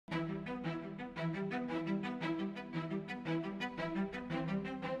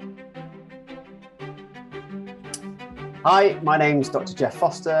Hi, my name's Dr. Jeff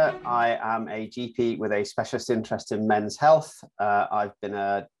Foster. I am a GP with a specialist interest in men's health. I've been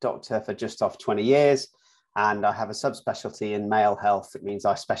a doctor for just off 20 years, and I have a subspecialty in male health. It means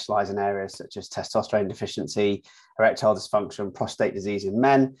I specialize in areas such as testosterone deficiency, erectile dysfunction, prostate disease in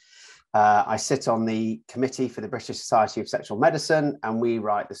men. I sit on the committee for the British Society of Sexual Medicine, and we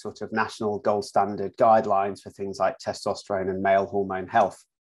write the sort of national gold standard guidelines for things like testosterone and male hormone health.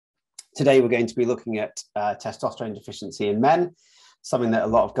 Today, we're going to be looking at testosterone deficiency in men, something that a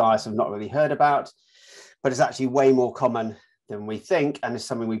lot of guys have not really heard about, but it's actually way more common than we think, and is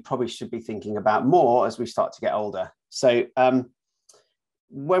something we probably should be thinking about more as we start to get older. So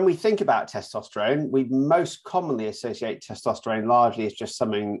when we think about testosterone, we most commonly associate testosterone largely as just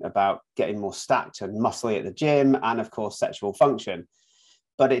something about getting more stacked and muscly at the gym, and of course, sexual function.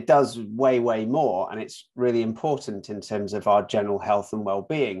 But it does way, way more, and it's really important in terms of our general health and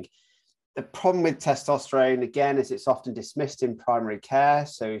well-being. The problem with testosterone, again, is it's often dismissed in primary care.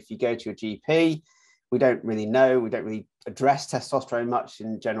 So if you go to a GP, we don't really know, we don't really address testosterone much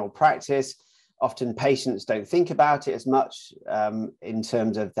in general practice. Often patients don't think about it as much in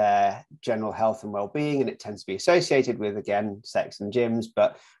terms of their general health and well-being, and it tends to be associated with, again, sex and gyms,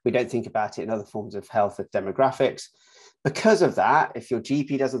 but we don't think about it in other forms of health and demographics. Because of that, if your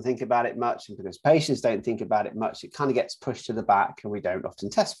GP doesn't think about it much, and because patients don't think about it much, it kind of gets pushed to the back and we don't often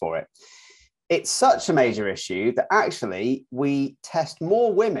test for it. It's such a major issue that actually we test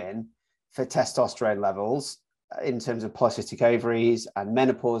more women for testosterone levels in terms of polycystic ovaries and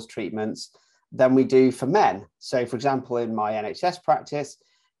menopause treatments than we do for men. So, for example, in my NHS practice,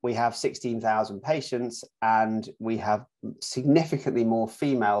 we have 16,000 patients, and we have significantly more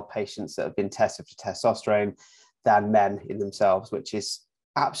female patients that have been tested for testosterone than men in themselves, which is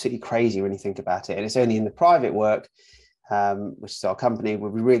absolutely crazy when you think about it. And it's only in the private work, which is our company,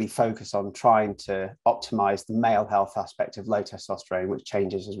 where we really focus on trying to optimize the male health aspect of low testosterone, which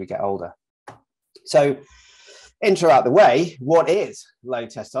changes as we get older. So, intro out the way, what is low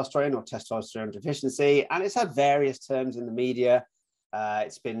testosterone or testosterone deficiency? And it's had various terms in the media.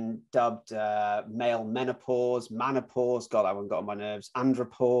 It's been dubbed male menopause, manopause, God, that one got on my nerves,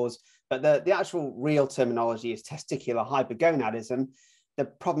 andropause. But the actual real terminology is testicular hypogonadism. The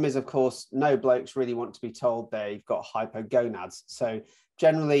problem is, of course, no blokes really want to be told they've got hypogonads. So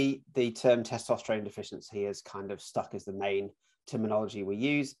generally, the term testosterone deficiency is kind of stuck as the main terminology we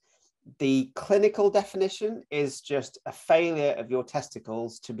use. The clinical definition is just a failure of your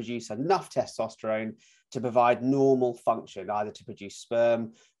testicles to produce enough testosterone to provide normal function, either to produce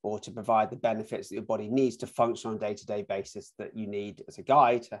sperm or to provide the benefits that your body needs to function on a day-to-day basis that you need as a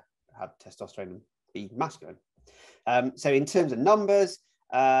guy to have testosterone and be masculine. So in terms of numbers,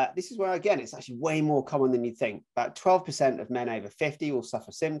 this is where, again, it's actually way more common than you think. About 12% of men over 50 will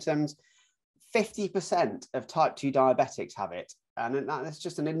suffer symptoms. 50% of type 2 diabetics have it. And that's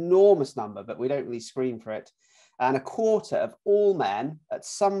just an enormous number, but we don't really screen for it. And a quarter of all men at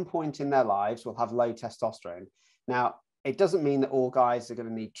some point in their lives will have low testosterone. Now, it doesn't mean that all guys are going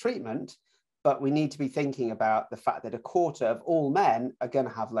to need treatment, but we need to be thinking about the fact that a quarter of all men are going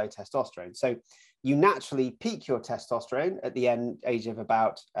to have low testosterone. So you naturally peak your testosterone at the age of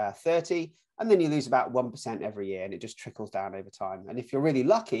about 30, and then you lose about 1% every year, and it just trickles down over time. And if you're really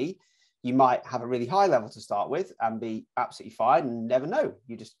lucky, you might have a really high level to start with and be absolutely fine and never know.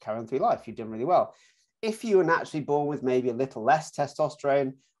 You just carry on through life. You've done really well. If you were naturally born with maybe a little less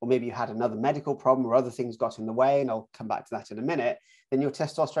testosterone, or maybe you had another medical problem or other things got in the way, and I'll come back to that in a minute, then your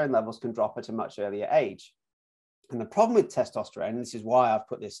testosterone levels can drop at a much earlier age. And the problem with testosterone, and this is why I've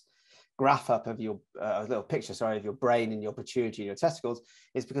put this graph up of your little picture, of your brain and your pituitary and your testicles,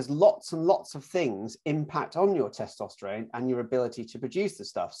 is because lots and lots of things impact on your testosterone and your ability to produce the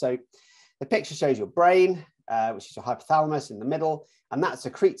stuff. So the picture shows your brain, which is your hypothalamus in the middle, and that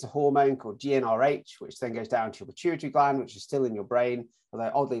secretes a hormone called GnRH, which then goes down to your pituitary gland, which is still in your brain.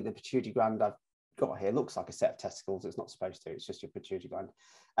 Although oddly, the pituitary gland I've got here looks like a set of testicles. It's not supposed to, it's just your pituitary gland.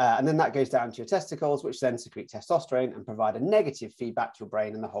 And then that goes down to your testicles, which then secrete testosterone and provide a negative feedback to your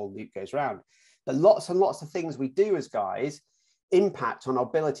brain, and the whole loop goes round. But lots and lots of things we do as guys impact on our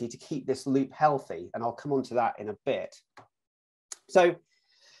ability to keep this loop healthy. And I'll come on to that in a bit. So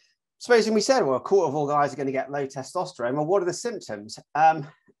supposing we said, well, a quarter of all guys are going to get low testosterone, well, what are the symptoms?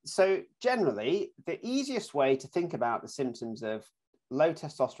 So generally, the easiest way to think about the symptoms of low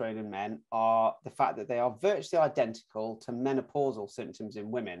testosterone in men are the fact that they are virtually identical to menopausal symptoms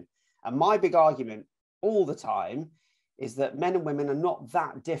in women. And my big argument all the time is that men and women are not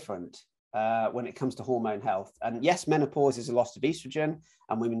that different when it comes to hormone health. And yes, menopause is a loss of estrogen,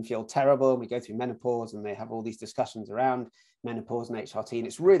 and women feel terrible, and we go through menopause, and they have all these discussions around menopause and HRT, and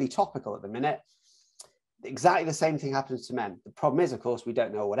it's really topical at the minute. exactly the same thing happens to men. The problem is, of course, we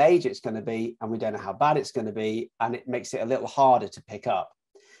don't know what age it's going to be, and we don't know how bad it's going to be, and it makes it a little harder to pick up.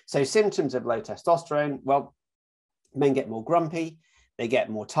 So symptoms of low testosterone, well, men get more grumpy, they get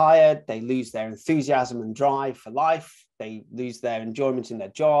more tired, they lose their enthusiasm and drive for life, they lose their enjoyment in their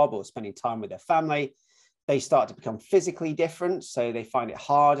job or spending time with their family. They start to become physically different, so they find it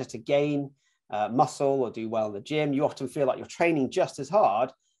harder to gain muscle or do well in the gym. You often feel like you're training just as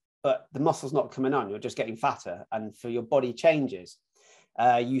hard, but the muscle's not coming on, you're just getting fatter, and for your body changes.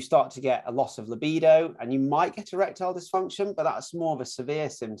 You start to get a loss of libido, and you might get erectile dysfunction, but that's more of a severe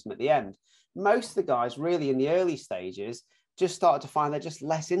symptom at the end. Most of the guys really in the early stages just start to find they're just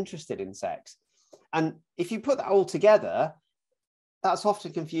less interested in sex. And if you put that all together, that's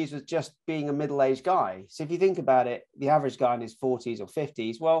often confused with just being a middle-aged guy. So if you think about it, the average guy in his 40s or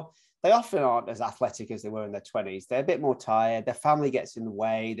 50s, well, they often aren't as athletic as they were in their 20s. They're a bit more tired. Their family gets in the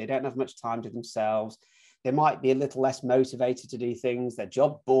way. They don't have much time to themselves. They might be a little less motivated to do things. Their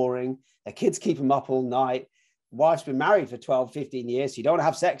job boring. Their kids keep them up all night. Wife's been married for 12, 15 years. So you don't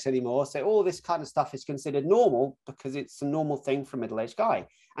have sex anymore. So all this kind of stuff is considered normal because it's a normal thing for a middle-aged guy.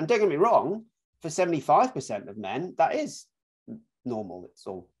 And don't get me wrong, for 75% of men, that is normal. It's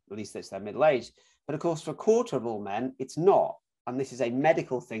all, at least it's their middle age. But of course, for a quarter of all men, it's not. And this is a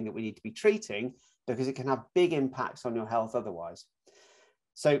medical thing that we need to be treating because it can have big impacts on your health otherwise.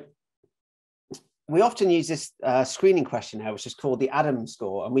 So we often use this screening questionnaire, which is called the Adams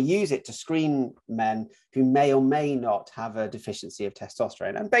score, and we use it to screen men who may or may not have a deficiency of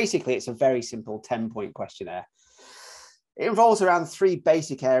testosterone. And basically, it's a very simple 10-point questionnaire. It involves around 3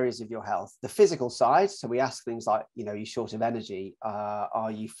 basic areas of your health. The physical side, so we ask things like, you're short of energy.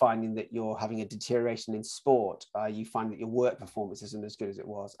 Are you finding that you're having a deterioration in sport? Are you finding that your work performance isn't as good as it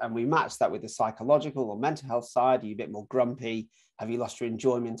was? And we match that with the psychological or mental health side. Are you a bit more grumpy? Have you lost your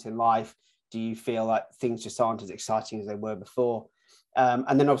enjoyment in life? Do you feel like things just aren't as exciting as they were before?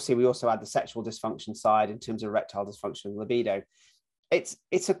 And then obviously we also add the sexual dysfunction side in terms of erectile dysfunction and libido. It's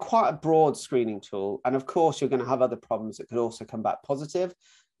quite a broad screening tool. And of course, you're going to have other problems that could also come back positive,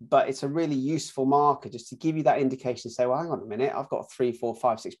 but it's a really useful marker just to give you that indication, say, well, hang on a minute, I've got 3, 4,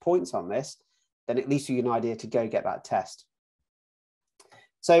 5, 6 points on this, then at least you get an idea to go get that test.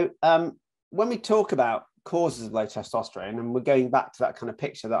 So when we talk about causes of low testosterone, and we're going back to that kind of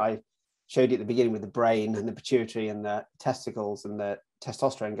picture that I showed you at the beginning with the brain and the pituitary and the testicles and the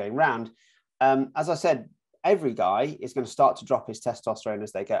testosterone going round, as I said, every guy is going to start to drop his testosterone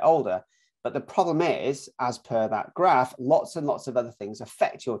as they get older. But the problem is, as per that graph, lots and lots of other things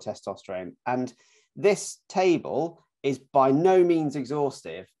affect your testosterone. And this table is by no means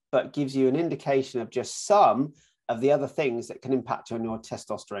exhaustive, but gives you an indication of just some of the other things that can impact on your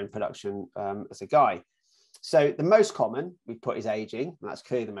testosterone production as a guy. So the most common we put is aging, and that's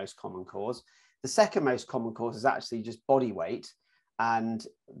clearly the most common cause. The second most common cause is actually just body weight. And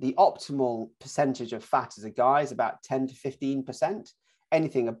the optimal percentage of fat as a guy is about 10 to 15%.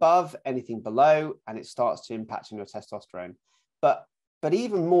 Anything above, anything below, and it starts to impact on your testosterone. But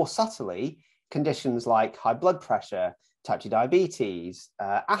even more subtly, conditions like high blood pressure, type 2 diabetes,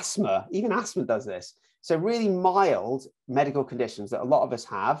 asthma, even asthma does this. So really mild medical conditions that a lot of us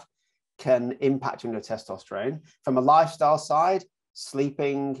have can impact on your testosterone. From a lifestyle side,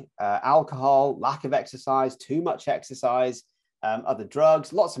 sleeping, alcohol, lack of exercise, too much exercise, other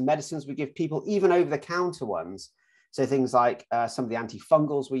drugs, lots of medicines we give people, even over-the-counter ones. So things like some of the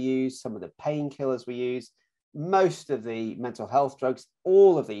antifungals we use, some of the painkillers we use, most of the mental health drugs,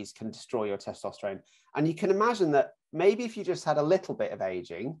 all of these can destroy your testosterone. And you can imagine that maybe if you just had a little bit of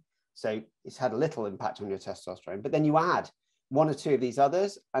aging, so it's had a little impact on your testosterone, but then you add 1 or 2 of these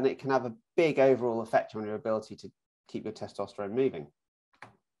others, and it can have a big overall effect on your ability to keep your testosterone moving.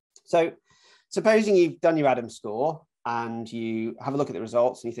 So supposing you've done your Adams score, and you have a look at the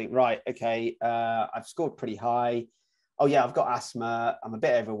results and you think, right, okay, I've scored pretty high. Oh yeah, I've got asthma. I'm a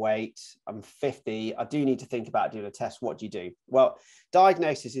bit overweight. I'm 50. I do need to think about doing a test. What do you do? Well,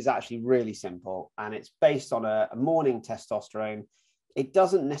 diagnosis is actually really simple, and it's based on a morning testosterone. It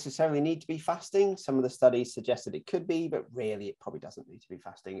doesn't necessarily need to be fasting. Some of the studies suggest that it could be, but really it probably doesn't need to be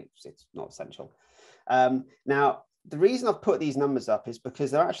fasting. It's not essential. Now, the reason I've put these numbers up is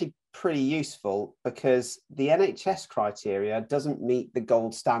because they're actually pretty useful, because the NHS criteria doesn't meet the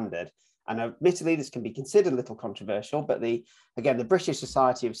gold standard. And admittedly, this can be considered a little controversial, but the British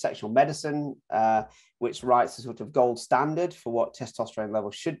Society of Sexual Medicine, which writes a sort of gold standard for what testosterone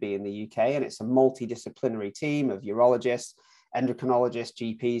levels should be in the UK, and it's a multidisciplinary team of urologists, endocrinologists,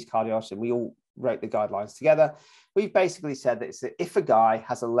 GPs, cardiologists, and we all wrote the guidelines together. We've basically said that if a guy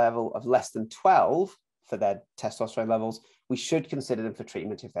has a level of less than 12 for their testosterone levels, we should consider them for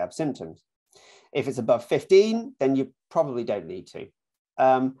treatment if they have symptoms. If it's above 15, then you probably don't need to.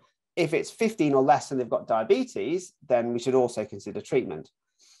 If it's 15 or less and they've got diabetes, then we should also consider treatment.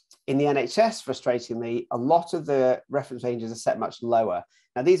 In the NHS, frustratingly, a lot of the reference ranges are set much lower.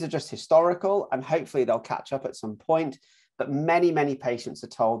 Now, these are just historical, and hopefully they'll catch up at some point. But many, many patients are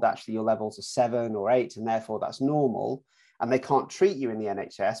told actually your levels are 7 or 8, and therefore that's normal. And they can't treat you in the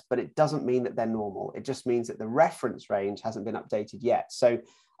NHS, but it doesn't mean that they're normal. It just means that the reference range hasn't been updated yet. So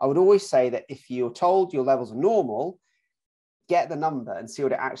I would always say that if you're told your levels are normal, get the number and see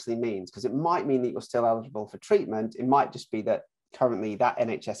what it actually means, because it might mean that you're still eligible for treatment. It might just be that currently that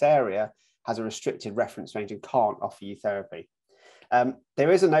NHS area has a restricted reference range and can't offer you therapy.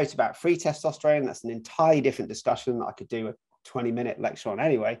 There is a note about free testosterone. That's an entirely different discussion that I could do a 20-minute lecture on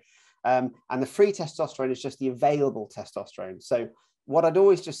anyway. And the free testosterone is just the available testosterone. So what I'd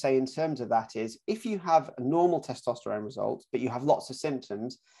always just say in terms of that is, if you have a normal testosterone result, but you have lots of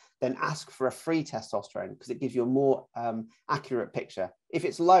symptoms, then ask for a free testosterone, because it gives you a more accurate picture. If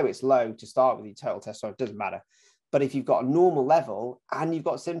it's low to start with, your total testosterone, it doesn't matter. But if you've got a normal level and you've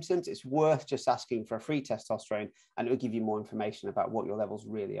got symptoms, it's worth just asking for a free testosterone, and it will give you more information about what your levels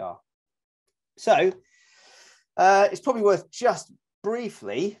really are. So it's probably worth just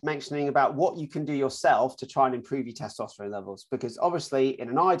briefly mentioning about what you can do yourself to try and improve your testosterone levels, because obviously in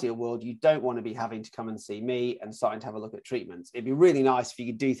an ideal world, you don't want to be having to come and see me and starting to have a look at treatments. It'd be really nice if you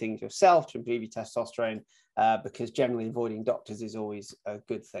could do things yourself to improve your testosterone, because generally avoiding doctors is always a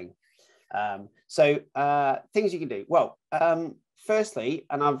good thing. Things you can do. Well, firstly,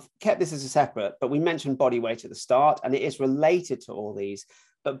 and I've kept this as a separate, but we mentioned body weight at the start, and it is related to all these,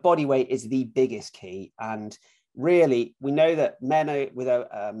 but body weight is the biggest key. And really, we know that men with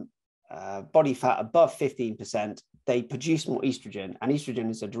a body fat above 15%, they produce more estrogen, and estrogen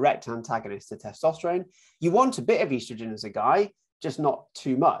is a direct antagonist to testosterone. You want a bit of estrogen as a guy, just not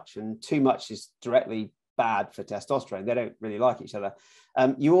too much, and too much is directly bad for testosterone. They don't really like each other.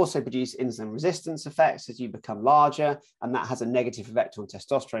 You also produce insulin resistance effects as you become larger, and that has a negative effect on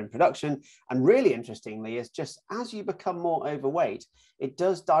testosterone production. And really interestingly, is just as you become more overweight, it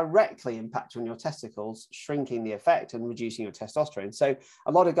does directly impact on your testicles, shrinking the effect and reducing your testosterone. So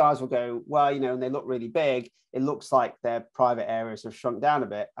a lot of guys will go, well, you know, and they look really big, it looks like their private areas have shrunk down a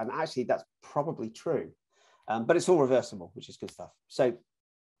bit. And actually that's probably true, but it's all reversible, which is good stuff. So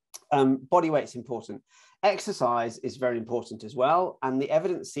body weight is important. Exercise is very important as well. And the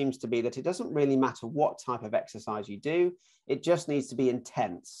evidence seems to be that it doesn't really matter what type of exercise you do. It just needs to be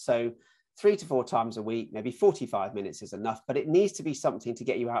intense. So 3 to 4 times a week, maybe 45 minutes is enough, but it needs to be something to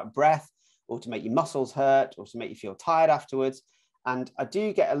get you out of breath, or to make your muscles hurt, or to make you feel tired afterwards. And I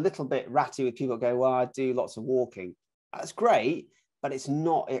do get a little bit ratty with people who go, well, I do lots of walking. That's great, but it's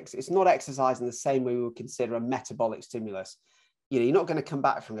not exercise in the same way we would consider a metabolic stimulus. You know, you're not going to come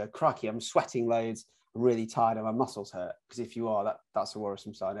back from go, crikey, I'm sweating loads, I'm really tired and my muscles hurt. Because if you are, that's a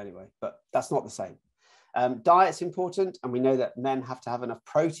worrisome sign anyway, but that's not the same. Diet's important, and we know that men have to have enough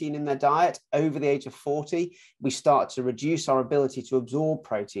protein in their diet. Over the age of 40, we start to reduce our ability to absorb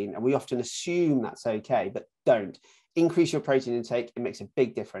protein, and we often assume that's okay, but don't. Increase your protein intake, it makes a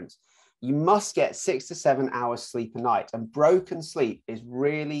big difference. You must get 6 to 7 hours sleep a night, and broken sleep is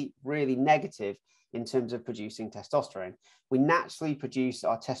really, really negative in terms of producing testosterone. We naturally produce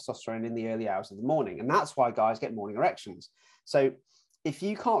our testosterone in the early hours of the morning, and that's why guys get morning erections. So if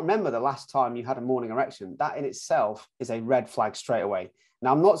you can't remember the last time you had a morning erection, that in itself is a red flag straight away.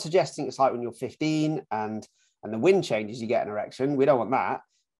 Now, I'm not suggesting it's like when you're 15 and the wind changes, you get an erection. We don't want that.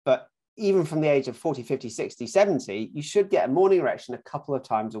 But even from the age of 40, 50, 60, 70, you should get a morning erection a couple of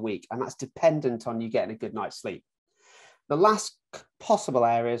times a week, and that's dependent on you getting a good night's sleep. The last possible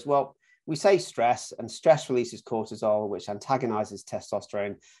areas, well, we say stress, and stress releases cortisol, which antagonizes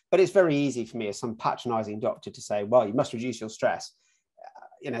testosterone. But it's very easy for me as some patronizing doctor to say, well, you must reduce your stress.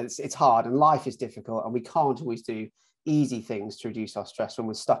 You know, it's hard, and life is difficult, and we can't always do easy things to reduce our stress when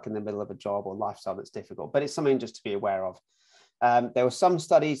we're stuck in the middle of a job or lifestyle that's difficult. But it's something just to be aware of. There were some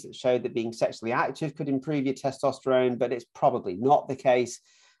studies that showed that being sexually active could improve your testosterone, but it's probably not the case,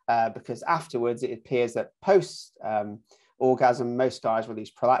 because afterwards it appears that post orgasm, most guys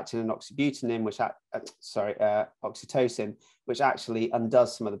release prolactin and oxybutynin, oxytocin, which actually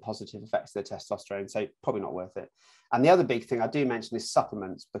undoes some of the positive effects of the testosterone. So probably not worth it. And the other big thing I do mention is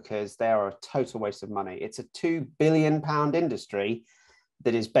supplements, because they are a total waste of money. It's a £2 billion industry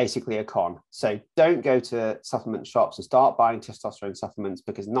that is basically a con. So don't go to supplement shops and start buying testosterone supplements,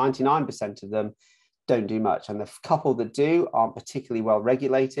 because 99% of them don't do much. And the couple that do aren't particularly well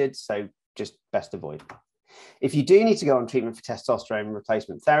regulated. So just best avoid. If you do need to go on treatment for testosterone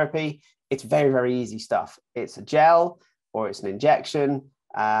replacement therapy, it's very, very easy stuff. It's a gel or it's an injection.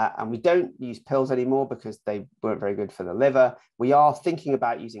 And we don't use pills anymore because they weren't very good for the liver. We are thinking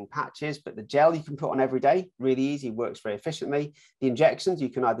about using patches, but the gel you can put on every day, really easy, works very efficiently. The injections you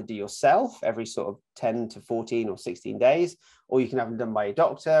can either do yourself every sort of 10 to 14 or 16 days, or you can have them done by a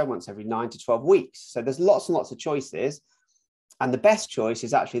doctor once every 9 to 12 weeks. So there's lots and lots of choices. And the best choice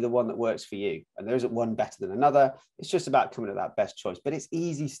is actually the one that works for you. And there isn't one better than another. It's just about coming to that best choice, but it's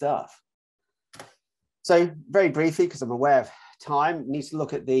easy stuff. So very briefly, because I'm aware of time, needs to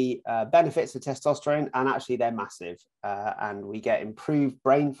look at the benefits of testosterone, and actually they're massive. And we get improved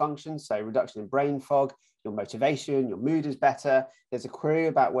brain function, so reduction in brain fog, your motivation, your mood is better. There's a query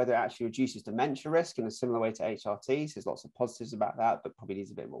about whether it actually reduces dementia risk in a similar way to HRT. So there's lots of positives about that, but probably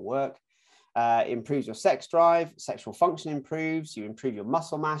needs a bit more work. Improves your sex drive, sexual function improves, you improve your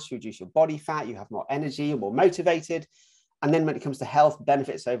muscle mass, you reduce your body fat, you have more energy, you're more motivated. And then when it comes to health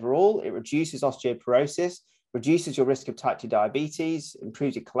benefits overall, it reduces osteoporosis, reduces your risk of type 2 diabetes,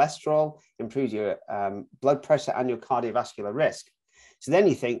 improves your cholesterol, improves your blood pressure and your cardiovascular risk. So then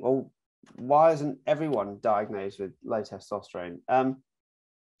you think, well, why isn't everyone diagnosed with low testosterone? And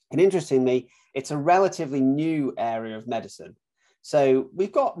interestingly, it's a relatively new area of medicine. So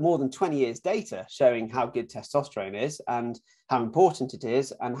we've got more than 20 years data showing how good testosterone is and how important it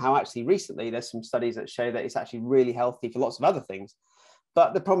is, and how actually recently there's some studies that show that it's actually really healthy for lots of other things.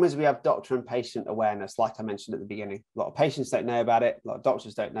 But the problem is we have doctor and patient awareness, like I mentioned at the beginning. A lot of patients don't know about it, a lot of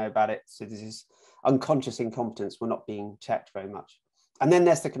doctors don't know about it. So this is unconscious incompetence. We're not being checked very much. And then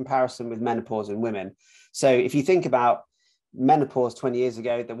there's the comparison with menopause in women. So if you think about menopause 20 years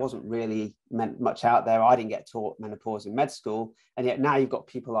ago, there wasn't really much out there. I didn't get taught menopause in med school. And yet now you've got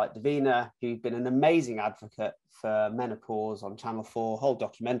people like Davina, who've been an amazing advocate for menopause on Channel 4, whole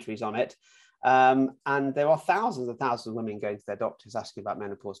documentaries on it. And there are thousands and thousands of women going to their doctors asking about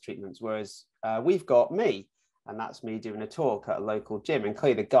menopause treatments, whereas we've got me, and that's me doing a talk at a local gym. And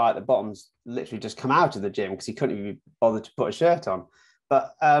clearly the guy at the bottom's literally just come out of the gym because he couldn't even bother to put a shirt on.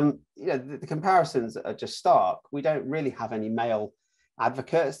 But you know, the comparisons are just stark. We don't really have any male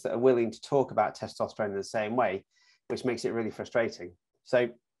advocates that are willing to talk about testosterone in the same way, which makes it really frustrating. So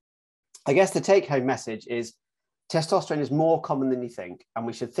I guess the take-home message is testosterone is more common than you think, and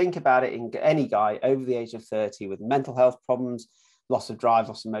we should think about it in any guy over the age of 30 with mental health problems, loss of drive,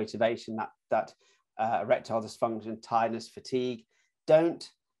 loss of motivation, that erectile dysfunction, tiredness, fatigue. Don't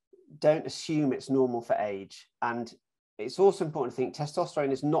assume it's normal for age. And it's also important to think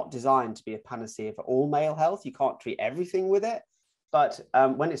testosterone is not designed to be a panacea for all male health. You can't treat everything with it, but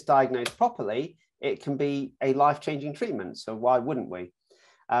when it's diagnosed properly, it can be a life-changing treatment. So why wouldn't we?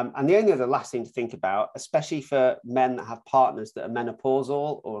 And the only other last thing to think about, especially for men that have partners that are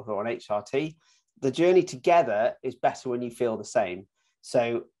menopausal or who are on HRT, the journey together is better when you feel the same.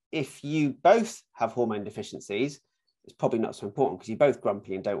 So if you both have hormone deficiencies, it's probably not so important because you're both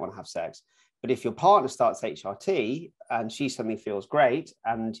grumpy and don't want to have sex. But if your partner starts HRT and she suddenly feels great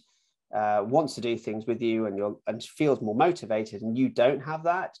and wants to do things with you and feels more motivated, and you don't have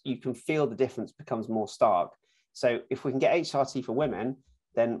that, you can feel the difference becomes more stark. So if we can get HRT for women,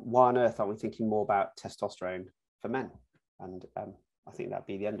 then why on earth aren't we thinking more about testosterone for men? And I think that'd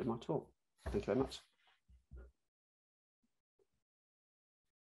be the end of my talk. Thank you very much.